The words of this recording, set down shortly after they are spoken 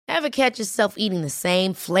Ever catch yourself eating the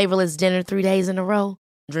same flavorless dinner 3 days in a row?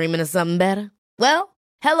 Dreaming of something better? Well,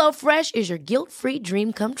 HelloFresh is your guilt-free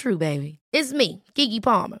dream come true, baby. It's me, Keke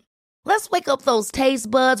Palmer. Let's wake up those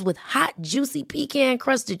taste buds with hot, juicy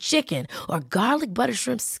pecan-crusted chicken or garlic butter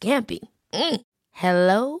shrimp scampi.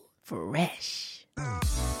 Hello Fresh.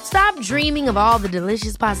 Stop dreaming of all the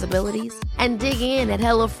delicious possibilities and dig in at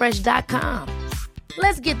HelloFresh.com.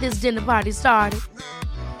 Let's get this dinner party started.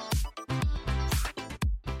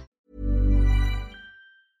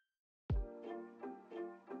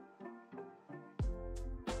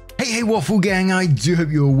 Hey Waffle Gang, I do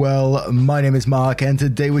hope you're well. My name is Mark and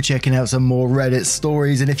today we're checking out some more Reddit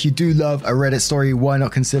stories, and if you do love a Reddit story, why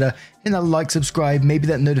not consider hitting that like, subscribe, maybe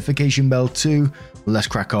that notification bell too. Well, let's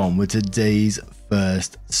crack on with today's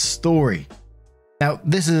first story. Now,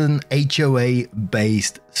 this is an HOA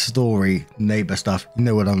based story, neighbor stuff. You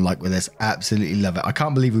know what I'm like with this, absolutely love it. I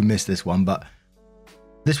can't believe we missed this one, but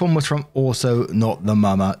this one was from Also Not the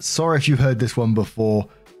Mama. Sorry if you've heard this one before,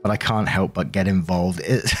 but I can't help but get involved.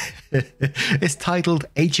 It's titled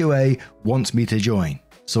HOA Wants Me to Join,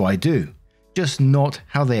 so I do, just not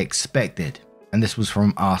how they expected. And this was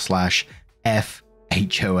from r/FHOA.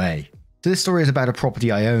 So this story is about a property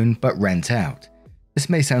I own but rent out. This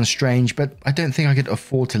may sound strange, but I don't think I could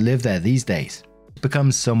afford to live there these days. It's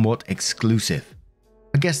become somewhat exclusive.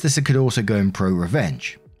 I guess this could also go in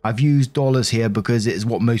pro-revenge. I've used dollars here because it is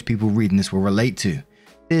what most people reading this will relate to.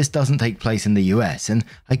 This doesn't take place in the US, and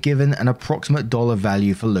I've given an approximate dollar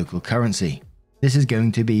value for local currency. This is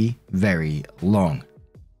going to be very long.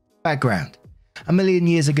 Background. A million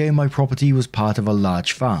years ago, my property was part of a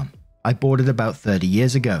large farm. I bought it about 30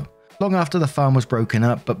 years ago, long after the farm was broken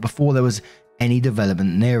up, but before there was any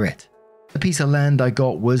development near it. The piece of land I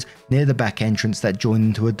got was near the back entrance that joined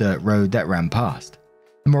into a dirt road that ran past.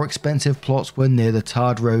 The more expensive plots were near the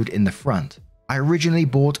tarred road in the front. I originally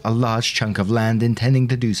bought a large chunk of land intending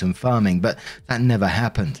to do some farming, but that never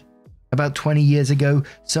happened. About 20 years ago,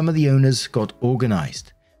 some of the owners got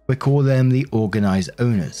organized. We call them the Organized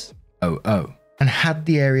Owners, OO, and had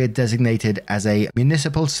the area designated as a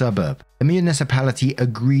municipal suburb. The municipality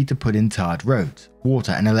agreed to put in tarred roads,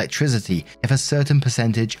 water and electricity if a certain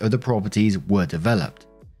percentage of the properties were developed.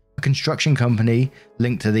 A construction company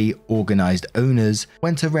linked to the Organized Owners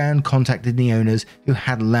went around contacting the owners who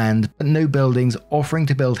had land but no buildings, offering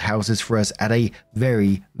to build houses for us at a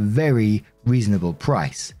very, very reasonable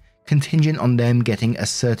price, contingent on them getting a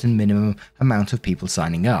certain minimum amount of people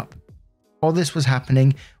signing up. While this was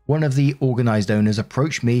happening, one of the Organized Owners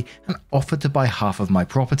approached me and offered to buy half of my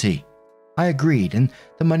property. I agreed, and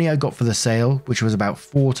the money I got for the sale, which was about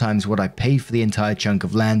 4 times what I paid for the entire chunk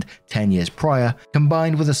of land 10 years prior,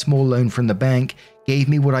 combined with a small loan from the bank, gave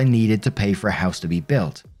me what I needed to pay for a house to be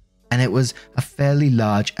built. And it was a fairly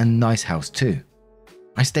large and nice house too.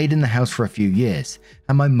 I stayed in the house for a few years,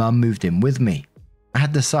 and my mum moved in with me. I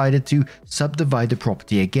had decided to subdivide the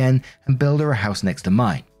property again and build her a house next to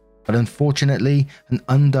mine. But unfortunately, an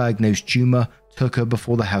undiagnosed tumor took her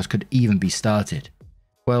before the house could even be started.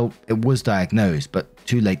 Well, it was diagnosed, but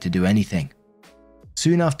too late to do anything.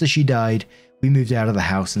 Soon after she died, we moved out of the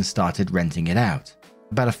house and started renting it out.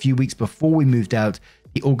 About a few weeks before we moved out,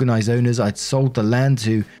 the Organized Owners I'd sold the land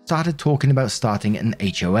to started talking about starting an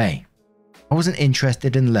HOA. I wasn't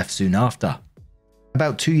interested and left soon after.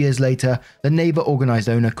 About 2 years later, the neighbor Organized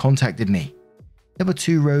Owner contacted me. There were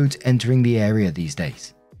 2 roads entering the area these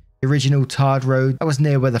days. The original tarred road that was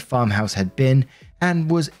near where the farmhouse had been and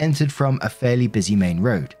was entered from a fairly busy main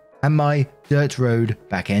road, and my dirt road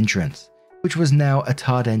back entrance, which was now a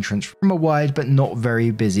tarred entrance from a wide but not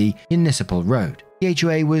very busy municipal road. The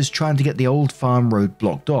HOA was trying to get the old farm road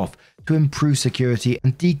blocked off to improve security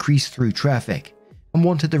and decrease through traffic, and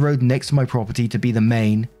wanted the road next to my property to be the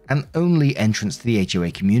main and only entrance to the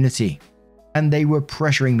HOA community, and they were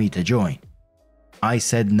pressuring me to join. I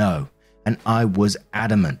said no, and I was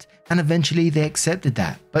adamant, and eventually they accepted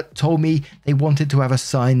that, but told me they wanted to have a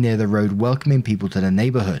sign near the road welcoming people to the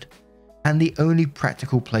neighborhood, and the only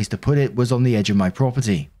practical place to put it was on the edge of my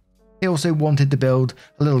property. They also wanted to build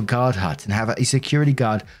a little guard hut and have a security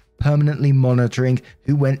guard permanently monitoring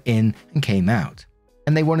who went in and came out,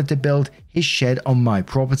 and they wanted to build his shed on my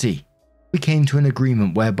property. We came to an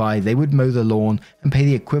agreement whereby they would mow the lawn and pay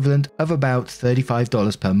the equivalent of about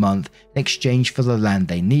 $35 per month in exchange for the land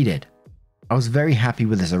they needed. I was very happy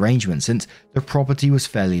with this arrangement since the property was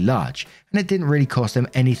fairly large and it didn't really cost them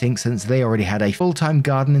anything since they already had a full-time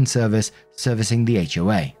gardening service servicing the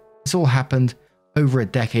HOA. This all happened over a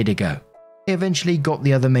decade ago. They eventually got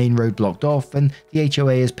the other main road blocked off and the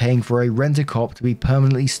HOA is paying for a rent-a-cop to be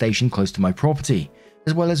permanently stationed close to my property,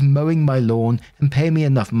 as well as mowing my lawn and paying me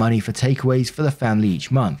enough money for takeaways for the family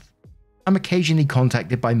each month. I'm occasionally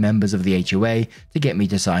contacted by members of the HOA to get me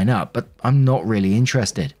to sign up, but I'm not really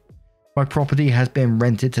interested. My property has been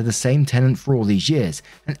rented to the same tenant for all these years,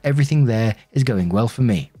 and everything there is going well for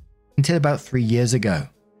me. Until about 3 years ago,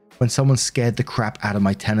 when someone scared the crap out of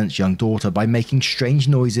my tenant's young daughter by making strange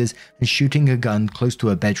noises and shooting a gun close to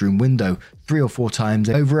her bedroom window 3 or 4 times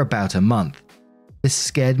over about a month. This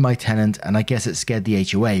scared my tenant, and I guess it scared the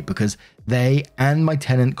HOA because they and my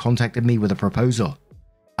tenant contacted me with a proposal.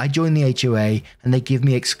 I joined the HOA and they give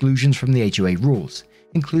me exclusions from the HOA rules,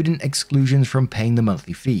 including exclusions from paying the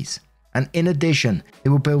monthly fees. And in addition, they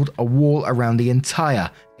will build a wall around the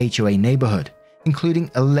entire HOA neighborhood,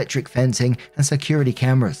 including electric fencing and security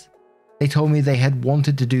cameras. They told me they had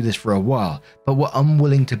wanted to do this for a while, but were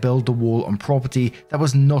unwilling to build the wall on property that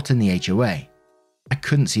was not in the HOA. I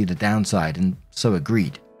couldn't see the downside and so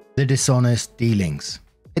agreed. The dishonest dealings.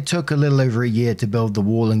 It took a little over a year to build the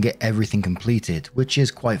wall and get everything completed, which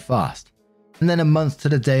is quite fast. And then a month to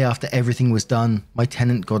the day after everything was done, my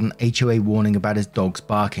tenant got an HOA warning about his dogs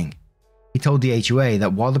barking. He told the HOA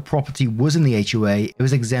that while the property was in the HOA, it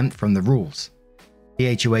was exempt from the rules.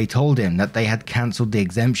 The HOA told him that they had cancelled the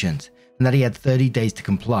exemptions and that he had 30 days to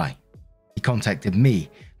comply. He contacted me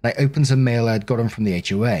and I opened some mail I had gotten from the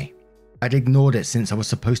HOA. I'd ignored it since I was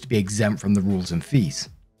supposed to be exempt from the rules and fees.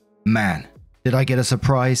 Man, did I get a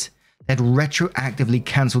surprise? They had retroactively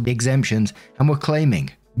cancelled the exemptions and were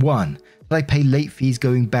claiming 1. That I pay late fees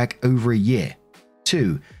going back over a year,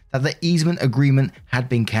 2. That the easement agreement had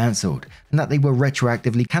been cancelled and that they were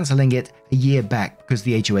retroactively cancelling it a year back because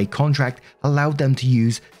the HOA contract allowed them to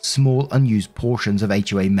use small unused portions of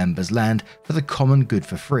HOA members' land for the common good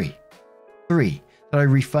for free. 3. That I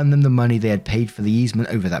refund them the money they had paid for the easement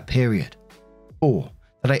over that period. 4.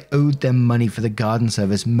 That I owed them money for the garden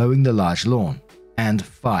service mowing the large lawn. And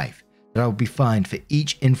 5. That I would be fined for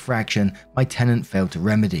each infraction my tenant failed to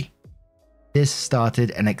remedy. This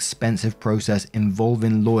started an expensive process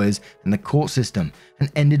involving lawyers and the court system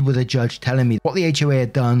and ended with a judge telling me what the HOA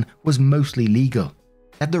had done was mostly legal.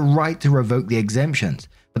 They had the right to revoke the exemptions,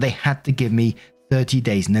 but they had to give me 30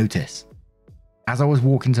 days notice. As I was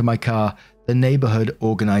walking to my car, the neighborhood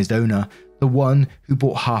organized owner, the one who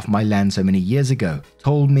bought half my land so many years ago,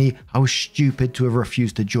 told me I was stupid to have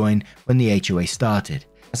refused to join when the HOA started,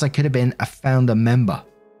 as I could have been a founder member,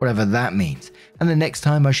 whatever that means, and the next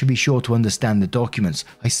time I should be sure to understand the documents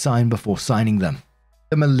I sign before signing them.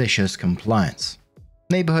 The malicious compliance.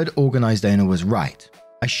 Neighborhood organized owner was right.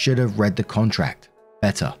 I should have read the contract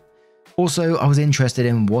better. Also, I was interested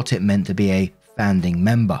in what it meant to be a founding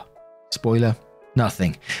member. Spoiler,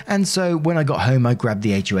 nothing. And so when I got home, I grabbed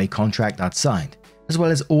the HOA contract I'd signed, as well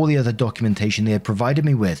as all the other documentation they had provided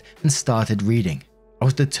me with, and started reading. I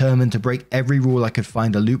was determined to break every rule I could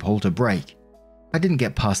find a loophole to break. I didn't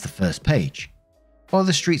get past the first page. While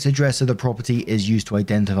the street's address of the property is used to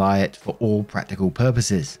identify it for all practical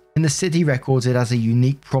purposes, in the city records it has a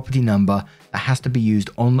unique property number that has to be used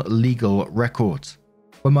on legal records.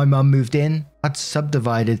 When my mum moved in, I'd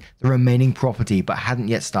subdivided the remaining property but hadn't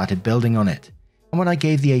yet started building on it. And when I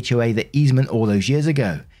gave the HOA the easement all those years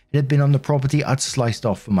ago, it had been on the property I'd sliced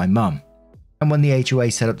off for my mum. And when the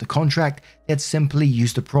HOA set up the contract, they had simply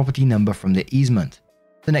used the property number from the easement.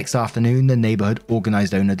 The next afternoon, the neighborhood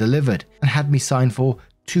organized owner delivered and had me sign for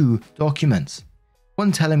 2 documents.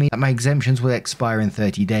 One telling me that my exemptions would expire in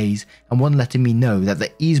 30 days and one letting me know that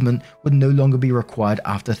the easement would no longer be required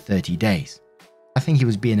after 30 days. I think he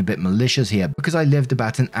was being a bit malicious here because I lived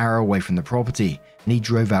about an hour away from the property and he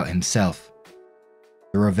drove out himself.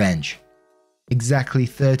 The revenge. Exactly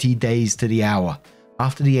 30 days to the hour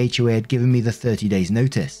after the HOA had given me the 30 days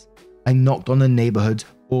notice, I knocked on the neighborhood's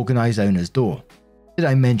organized owner's door. Did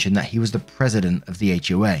I mention that he was the president of the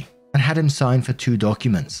HOA and had him sign for 2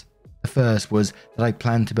 documents? The first was that I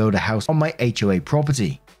planned to build a house on my HOA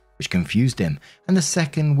property, which confused him, and the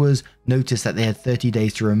second was notice that they had 30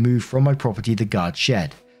 days to remove from my property the guard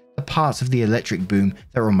shed, the parts of the electric boom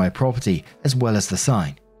that were on my property, as well as the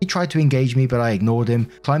sign. He tried to engage me, but I ignored him,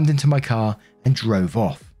 climbed into my car, and drove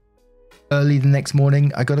off. Early the next morning,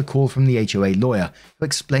 I got a call from the HOA lawyer who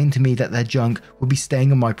explained to me that their junk would be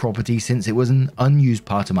staying on my property since it was an unused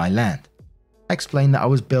part of my land. I explained that I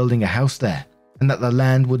was building a house there and that the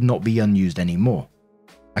land would not be unused anymore.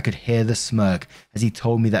 I could hear the smirk as he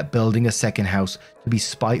told me that building a second house to be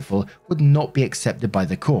spiteful would not be accepted by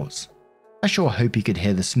the courts. I sure hope he could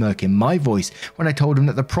hear the smirk in my voice when I told him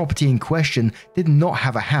that the property in question did not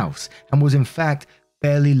have a house and was in fact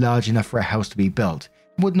barely large enough for a house to be built,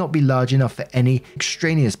 and would not be large enough for any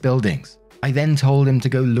extraneous buildings. I then told him to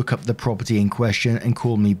go look up the property in question and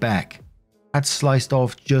call me back. I'd sliced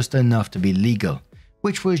off just enough to be legal,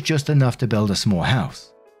 which was just enough to build a small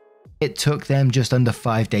house. It took them just under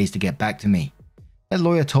 5 days to get back to me. Their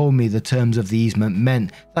lawyer told me the terms of the easement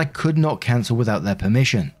meant that I could not cancel without their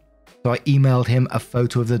permission. So I emailed him a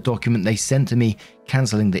photo of the document they sent to me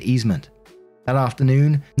cancelling the easement. That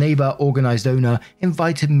afternoon, neighbor organized owner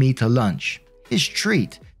invited me to lunch, his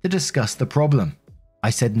treat, to discuss the problem. I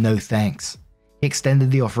said no thanks. He extended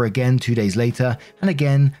the offer again 2 days later, and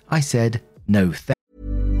again I said no thanks.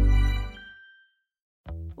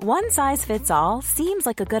 One size fits all seems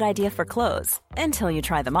like a good idea for clothes until you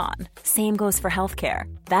try them on. Same goes for healthcare.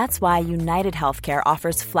 That's why United Healthcare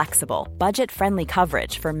offers flexible, budget-friendly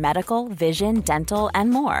coverage for medical, vision, dental, and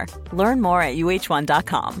more. Learn more at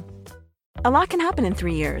uh1.com. A lot can happen in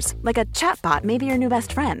 3 years, like a chatbot may be your new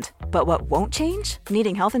best friend. But what won't change?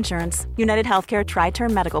 Needing health insurance. United Healthcare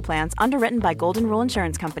Tri-Term Medical Plans, underwritten by Golden Rule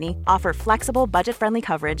Insurance Company, offer flexible, budget-friendly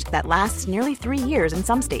coverage that lasts nearly 3 years in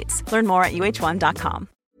some states. Learn more at uh1.com.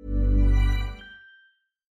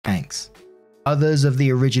 Thanks. Others of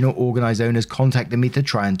the original organized owners contacted me to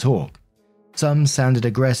try and talk. Some sounded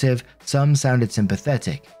aggressive, some sounded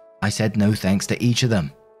sympathetic. I said no thanks to each of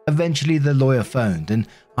them. Eventually the lawyer phoned and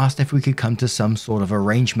asked if we could come to some sort of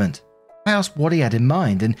arrangement. I asked what he had in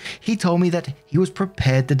mind, and he told me that he was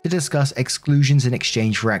prepared to discuss exclusions in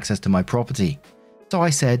exchange for access to my property. So I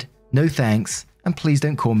said no thanks, and please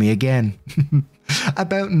don't call me again.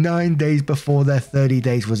 About 9 days before their 30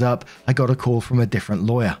 days was up, I got a call from a different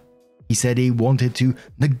lawyer. He said he wanted to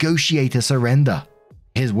negotiate a surrender.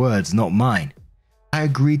 His words, not mine. I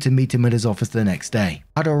agreed to meet him at his office the next day.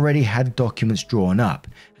 I'd already had documents drawn up,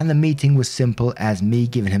 and the meeting was simple as me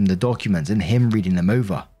giving him the documents and him reading them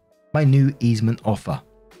over. My new easement offer.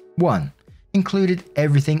 1. Included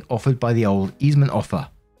everything offered by the old easement offer.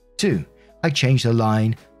 2. I changed the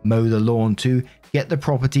line, mow the lawn to get the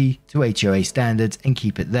property to HOA standards and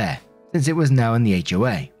keep it there, since it was now in the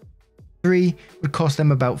HOA. 3. Would cost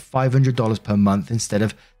them about $500 per month instead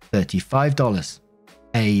of $35.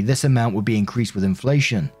 This amount would be increased with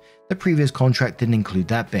inflation. The previous contract didn't include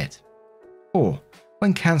that bit. 4.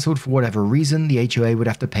 When cancelled for whatever reason, the HOA would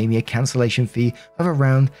have to pay me a cancellation fee of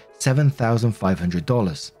around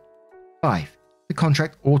 $7,500. 5. The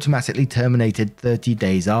contract automatically terminated 30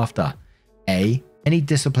 days after. Any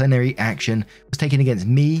disciplinary action was taken against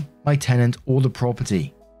me, my tenant, or the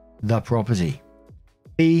property.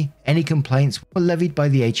 B. Any complaints were levied by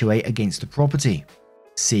the HOA against the property.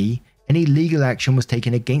 C. Any legal action was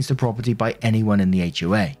taken against the property by anyone in the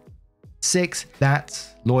HOA. 6.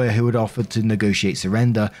 That lawyer who had offered to negotiate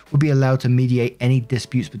surrender would be allowed to mediate any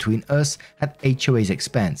disputes between us at HOA's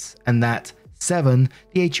expense, and that 7.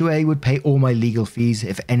 The HOA would pay all my legal fees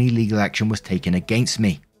if any legal action was taken against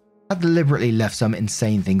me. I deliberately left some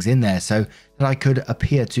insane things in there so that I could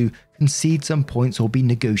appear to concede some points or be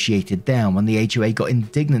negotiated down when the HOA got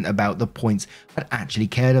indignant about the points I'd actually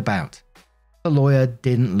cared about. The lawyer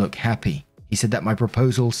didn't look happy. He said that my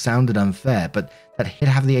proposal sounded unfair, but that he'd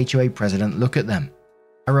have the HOA president look at them.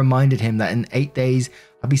 I reminded him that in 8 days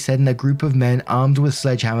I'd be sending a group of men armed with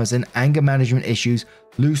sledgehammers and anger management issues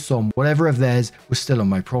loose on whatever of theirs was still on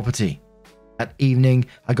my property. That evening,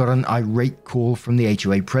 I got an irate call from the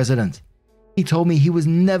HOA president. He told me he was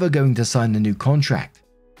never going to sign the new contract.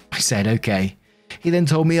 I said okay. He then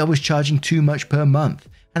told me I was charging too much per month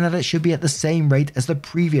and that it should be at the same rate as the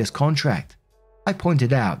previous contract. I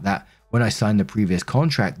pointed out that when I signed the previous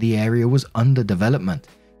contract, the area was under development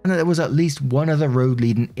and that there was at least one other road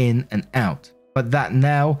leading in and out, but that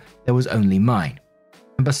now there was only mine.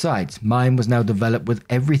 And besides, mine was now developed with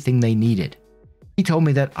everything they needed. He told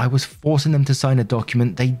me that I was forcing them to sign a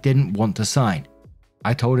document they didn't want to sign.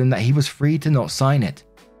 I told him that he was free to not sign it.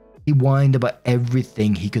 He whined about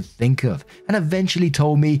everything he could think of and eventually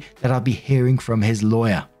told me that I'd be hearing from his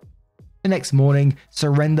lawyer. The next morning,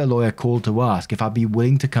 Surrender Lawyer called to ask if I'd be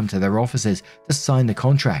willing to come to their offices to sign the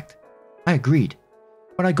contract. I agreed.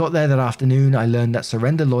 When I got there that afternoon, I learned that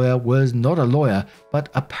Surrender Lawyer was not a lawyer, but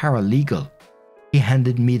a paralegal. He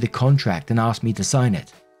handed me the contract and asked me to sign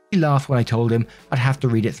it. He laughed when I told him I'd have to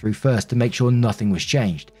read it through first to make sure nothing was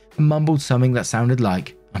changed, and mumbled something that sounded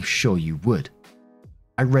like, "I'm sure you would."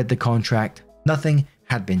 I read the contract. Nothing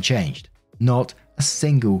had been changed. Not a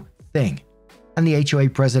single thing. And the HOA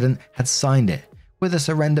president had signed it, with a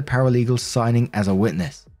surrender paralegal signing as a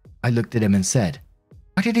witness. I looked at him and said,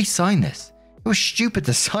 "Why did he sign this? It was stupid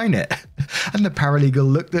to sign it." And the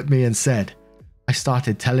paralegal looked at me and said, I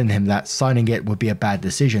started telling him that signing it would be a bad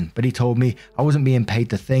decision, but he told me I wasn't being paid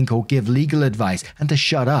to think or give legal advice and to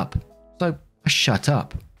shut up. So I shut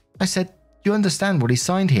up. I said, "Do you understand what he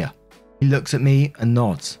signed here?" He looks at me and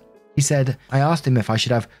nods. He said, I asked him if I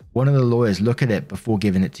should have one of the lawyers look at it before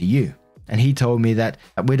giving it to you. And he told me that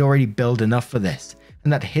we'd already billed enough for this,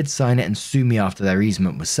 and that he'd sign it and sue me after their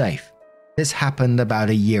easement was safe. This happened about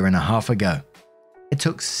a year and a half ago. It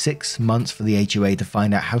took 6 months for the HOA to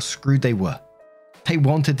find out how screwed they were. They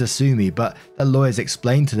wanted to sue me, but the lawyers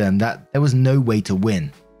explained to them that there was no way to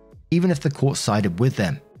win, even if the court sided with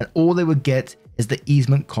them, and all they would get is the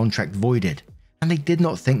easement contract voided, and they did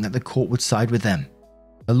not think that the court would side with them.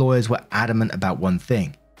 The lawyers were adamant about one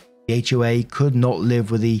thing. The HOA could not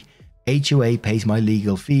live with the HOA pays my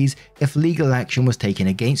legal fees if legal action was taken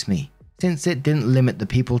against me, since it didn't limit the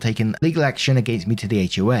people taking legal action against me to the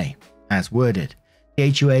HOA. As worded, the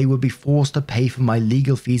HOA would be forced to pay for my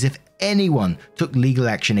legal fees if anyone took legal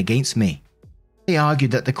action against me. They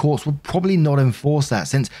argued that the courts would probably not enforce that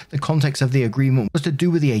since the context of the agreement was to do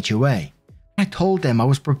with the HOA. I told them I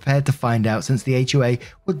was prepared to find out since the HOA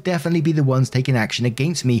would definitely be the ones taking action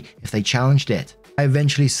against me if they challenged it. I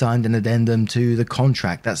eventually signed an addendum to the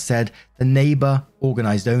contract that said the neighbor,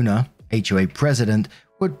 organized owner, HOA president,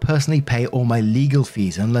 would personally pay all my legal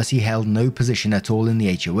fees unless he held no position at all in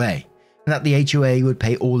the HOA, and that the HOA would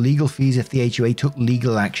pay all legal fees if the HOA took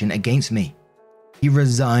legal action against me. He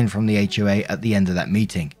resigned from the HOA at the end of that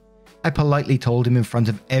meeting. I politely told him in front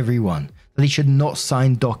of everyone that he should not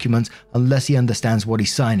sign documents unless he understands what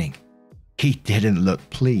he's signing. He didn't look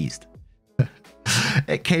pleased.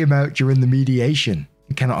 It came out during the mediation.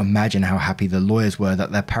 You cannot imagine how happy the lawyers were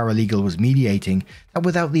that their paralegal was mediating, that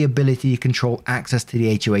without the ability to control access to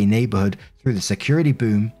the HOA neighborhood through the security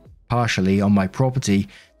boom, partially on my property,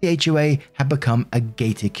 the HOA had become a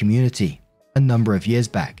gated community a number of years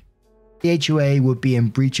back. The HOA would be in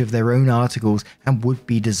breach of their own articles and would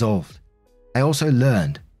be dissolved. I also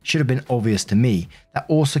learned, should have been obvious to me, that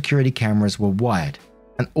all security cameras were wired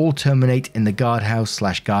and all terminate in the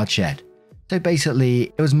guardhouse/guard shed. So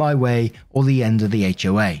basically, it was my way or the end of the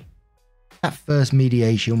HOA. That first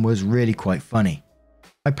mediation was really quite funny.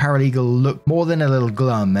 My paralegal looked more than a little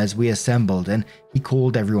glum as we assembled and he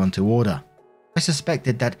called everyone to order. I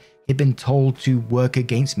suspected that he'd been told to work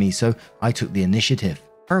against me, so I took the initiative.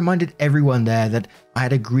 I reminded everyone there that I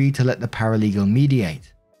had agreed to let the paralegal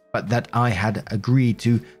mediate, but that I had agreed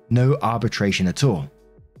to no arbitration at all.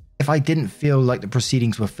 If I didn't feel like the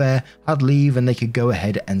proceedings were fair, I'd leave and they could go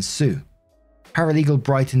ahead and sue. Paralegal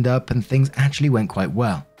brightened up and things actually went quite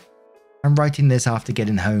well. I'm writing this after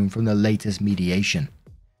getting home from the latest mediation.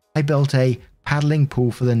 I built a paddling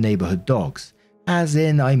pool for the neighborhood dogs, as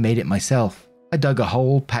in I made it myself. I dug a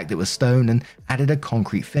hole, packed it with stone, and added a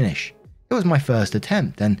concrete finish. It was my first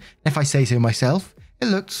attempt, and if I say so myself, it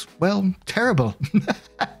looked, well, terrible.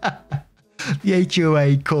 The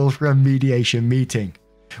HOA called for a mediation meeting.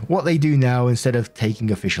 What they do now instead of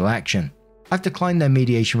taking official action. I've declined their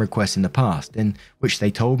mediation requests in the past, in which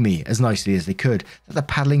they told me, as nicely as they could, that the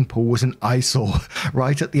paddling pool was an eyesore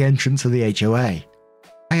right at the entrance of the HOA.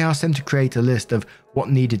 I asked them to create a list of what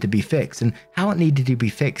needed to be fixed and how it needed to be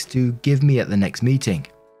fixed to give me at the next meeting.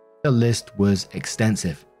 The list was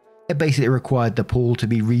extensive. It basically required the pool to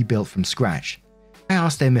be rebuilt from scratch. I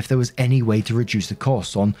asked them if there was any way to reduce the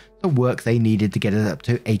costs on the work they needed to get it up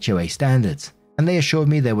to HOA standards, and they assured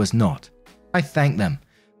me there was not. I thanked them,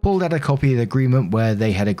 pulled out a copy of the agreement where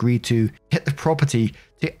they had agreed to hit the property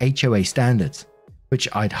to HOA standards, which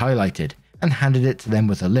I'd highlighted, and handed it to them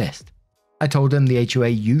with a list. I told them the HOA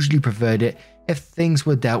usually preferred it if things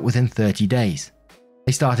were dealt with in 30 days.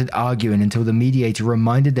 They started arguing until the mediator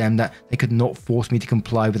reminded them that they could not force me to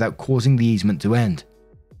comply without causing the easement to end.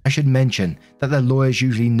 I should mention that their lawyers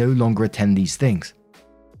usually no longer attend these things.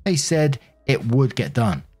 They said it would get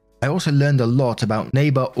done. I also learned a lot about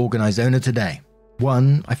neighbor organized owner today.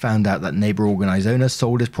 1, I found out that neighbor organized owner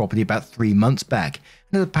sold his property about 3 months back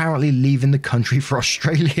and is apparently leaving the country for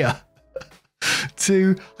Australia.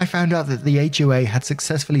 2, I found out that the HOA had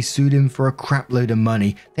successfully sued him for a crap load of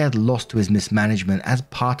money they had lost to his mismanagement as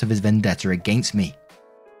part of his vendetta against me.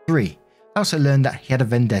 3, I also learned that he had a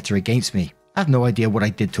vendetta against me. I have no idea what I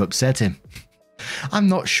did to upset him. I'm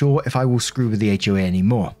not sure if I will screw with the HOA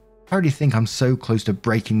anymore. I already think I'm so close to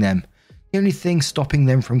breaking them. The only thing stopping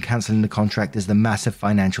them from cancelling the contract is the massive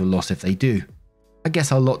financial loss if they do. I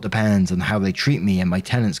guess a lot depends on how they treat me and my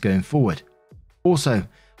tenants going forward. Also,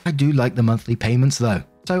 I do like the monthly payments though,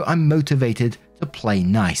 so I'm motivated to play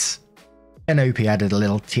nice. NOP added a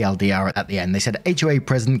little TLDR at the end. They said HOA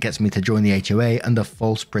president gets me to join the HOA under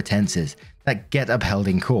false pretenses that get upheld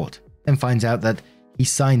in court, then finds out that he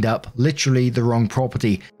signed up literally the wrong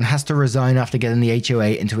property and has to resign after getting the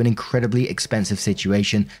HOA into an incredibly expensive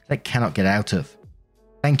situation that cannot get out of.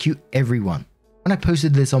 Thank you everyone. When I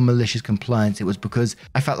posted this on malicious compliance, it was because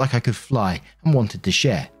I felt like I could fly and wanted to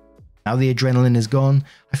share. Now the adrenaline is gone,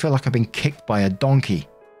 I feel like I've been kicked by a donkey.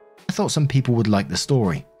 I thought some people would like the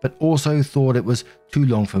story, but also thought it was too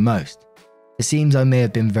long for most. It seems I may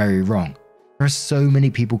have been very wrong. There are so many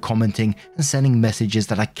people commenting and sending messages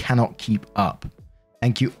that I cannot keep up.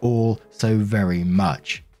 Thank you all so very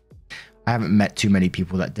much. I haven't met too many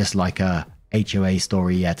people that dislike a HOA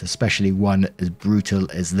story yet, especially one as brutal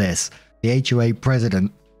as this. The HOA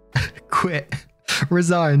president quit,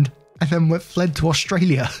 resigned, and then fled to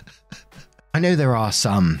Australia. I know there are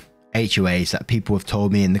some HOAs that people have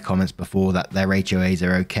told me in the comments before that their HOAs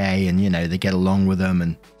are okay and, they get along with them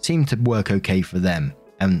and seem to work okay for them.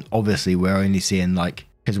 And obviously we're only seeing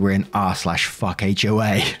because we're in r/fuck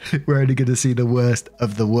HOA, we're only going to see the worst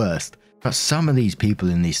of the worst. But some of these people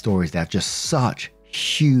in these stories, they have just such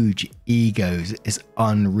huge egos. It's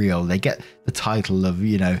unreal. They get the title of,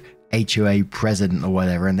 HOA president or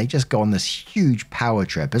whatever, and they just go on this huge power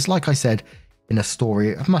trip. It's like I said in a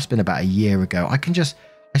story, it must have been about a year ago.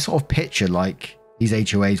 I sort of picture these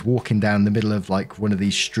HOAs walking down the middle of one of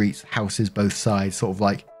these streets, houses both sides, sort of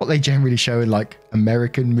like what they generally show in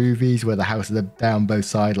American movies where the houses are down both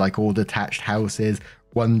sides, all detached houses,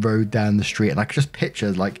 one road down the street. And I could just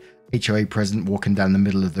picture HOA president walking down the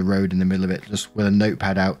middle of the road in the middle of it, just with a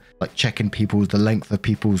notepad out, checking the length of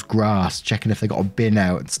people's grass, checking if they got a bin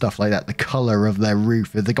out and stuff like that, the color of their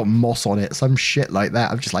roof, if they got moss on it, some shit like that.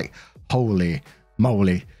 I'm just holy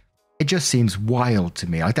moly. It just seems wild to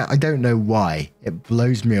me. I don't know why. It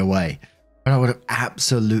blows me away. But I would have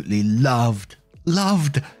absolutely loved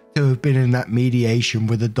to have been in that mediation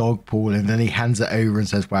with the dog pool, and then he hands it over and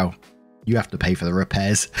says, well, you have to pay for the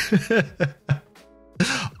repairs.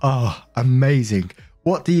 Oh, amazing.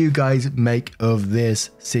 What do you guys make of this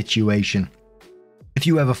situation? If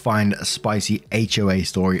you ever find a spicy HOA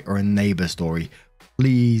story or a neighbor story,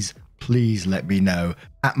 please let me know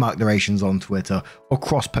at Mark Narrations on Twitter or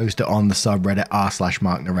cross-post it on the subreddit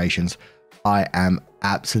r/MarkNarrations. I am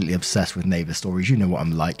absolutely obsessed with neighbor stories. You know what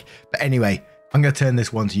I'm like. But anyway, I'm going to turn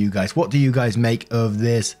this one to you guys. What do you guys make of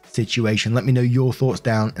this situation? Let me know your thoughts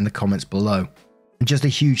down in the comments below. And just a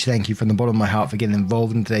huge thank you from the bottom of my heart for getting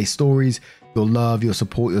involved in today's stories. Your love, your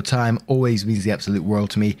support, your time always means the absolute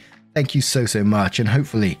world to me. Thank you so much, and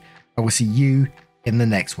hopefully I will see you in the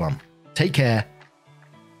next one. Take care,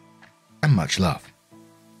 and much love.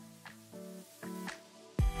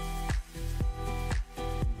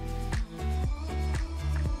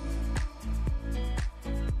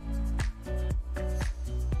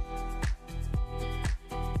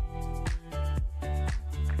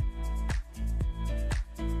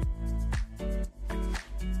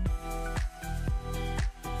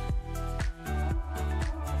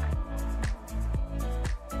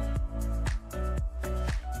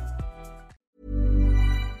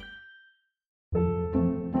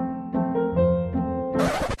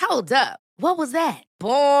 Hold up. What was that?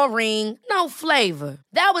 Boring. No flavor.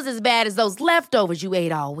 That was as bad as those leftovers you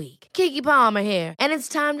ate all week. Keke Palmer here, and it's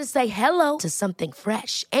time to say hello to something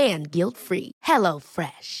fresh and guilt-free. Hello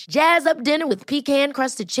Fresh. Jazz up dinner with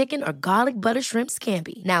pecan-crusted chicken or garlic butter shrimp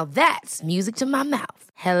scampi. Now that's music to my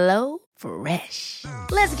mouth. Hello Fresh.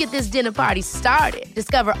 Let's get this dinner party started.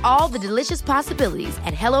 Discover all the delicious possibilities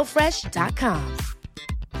at HelloFresh.com.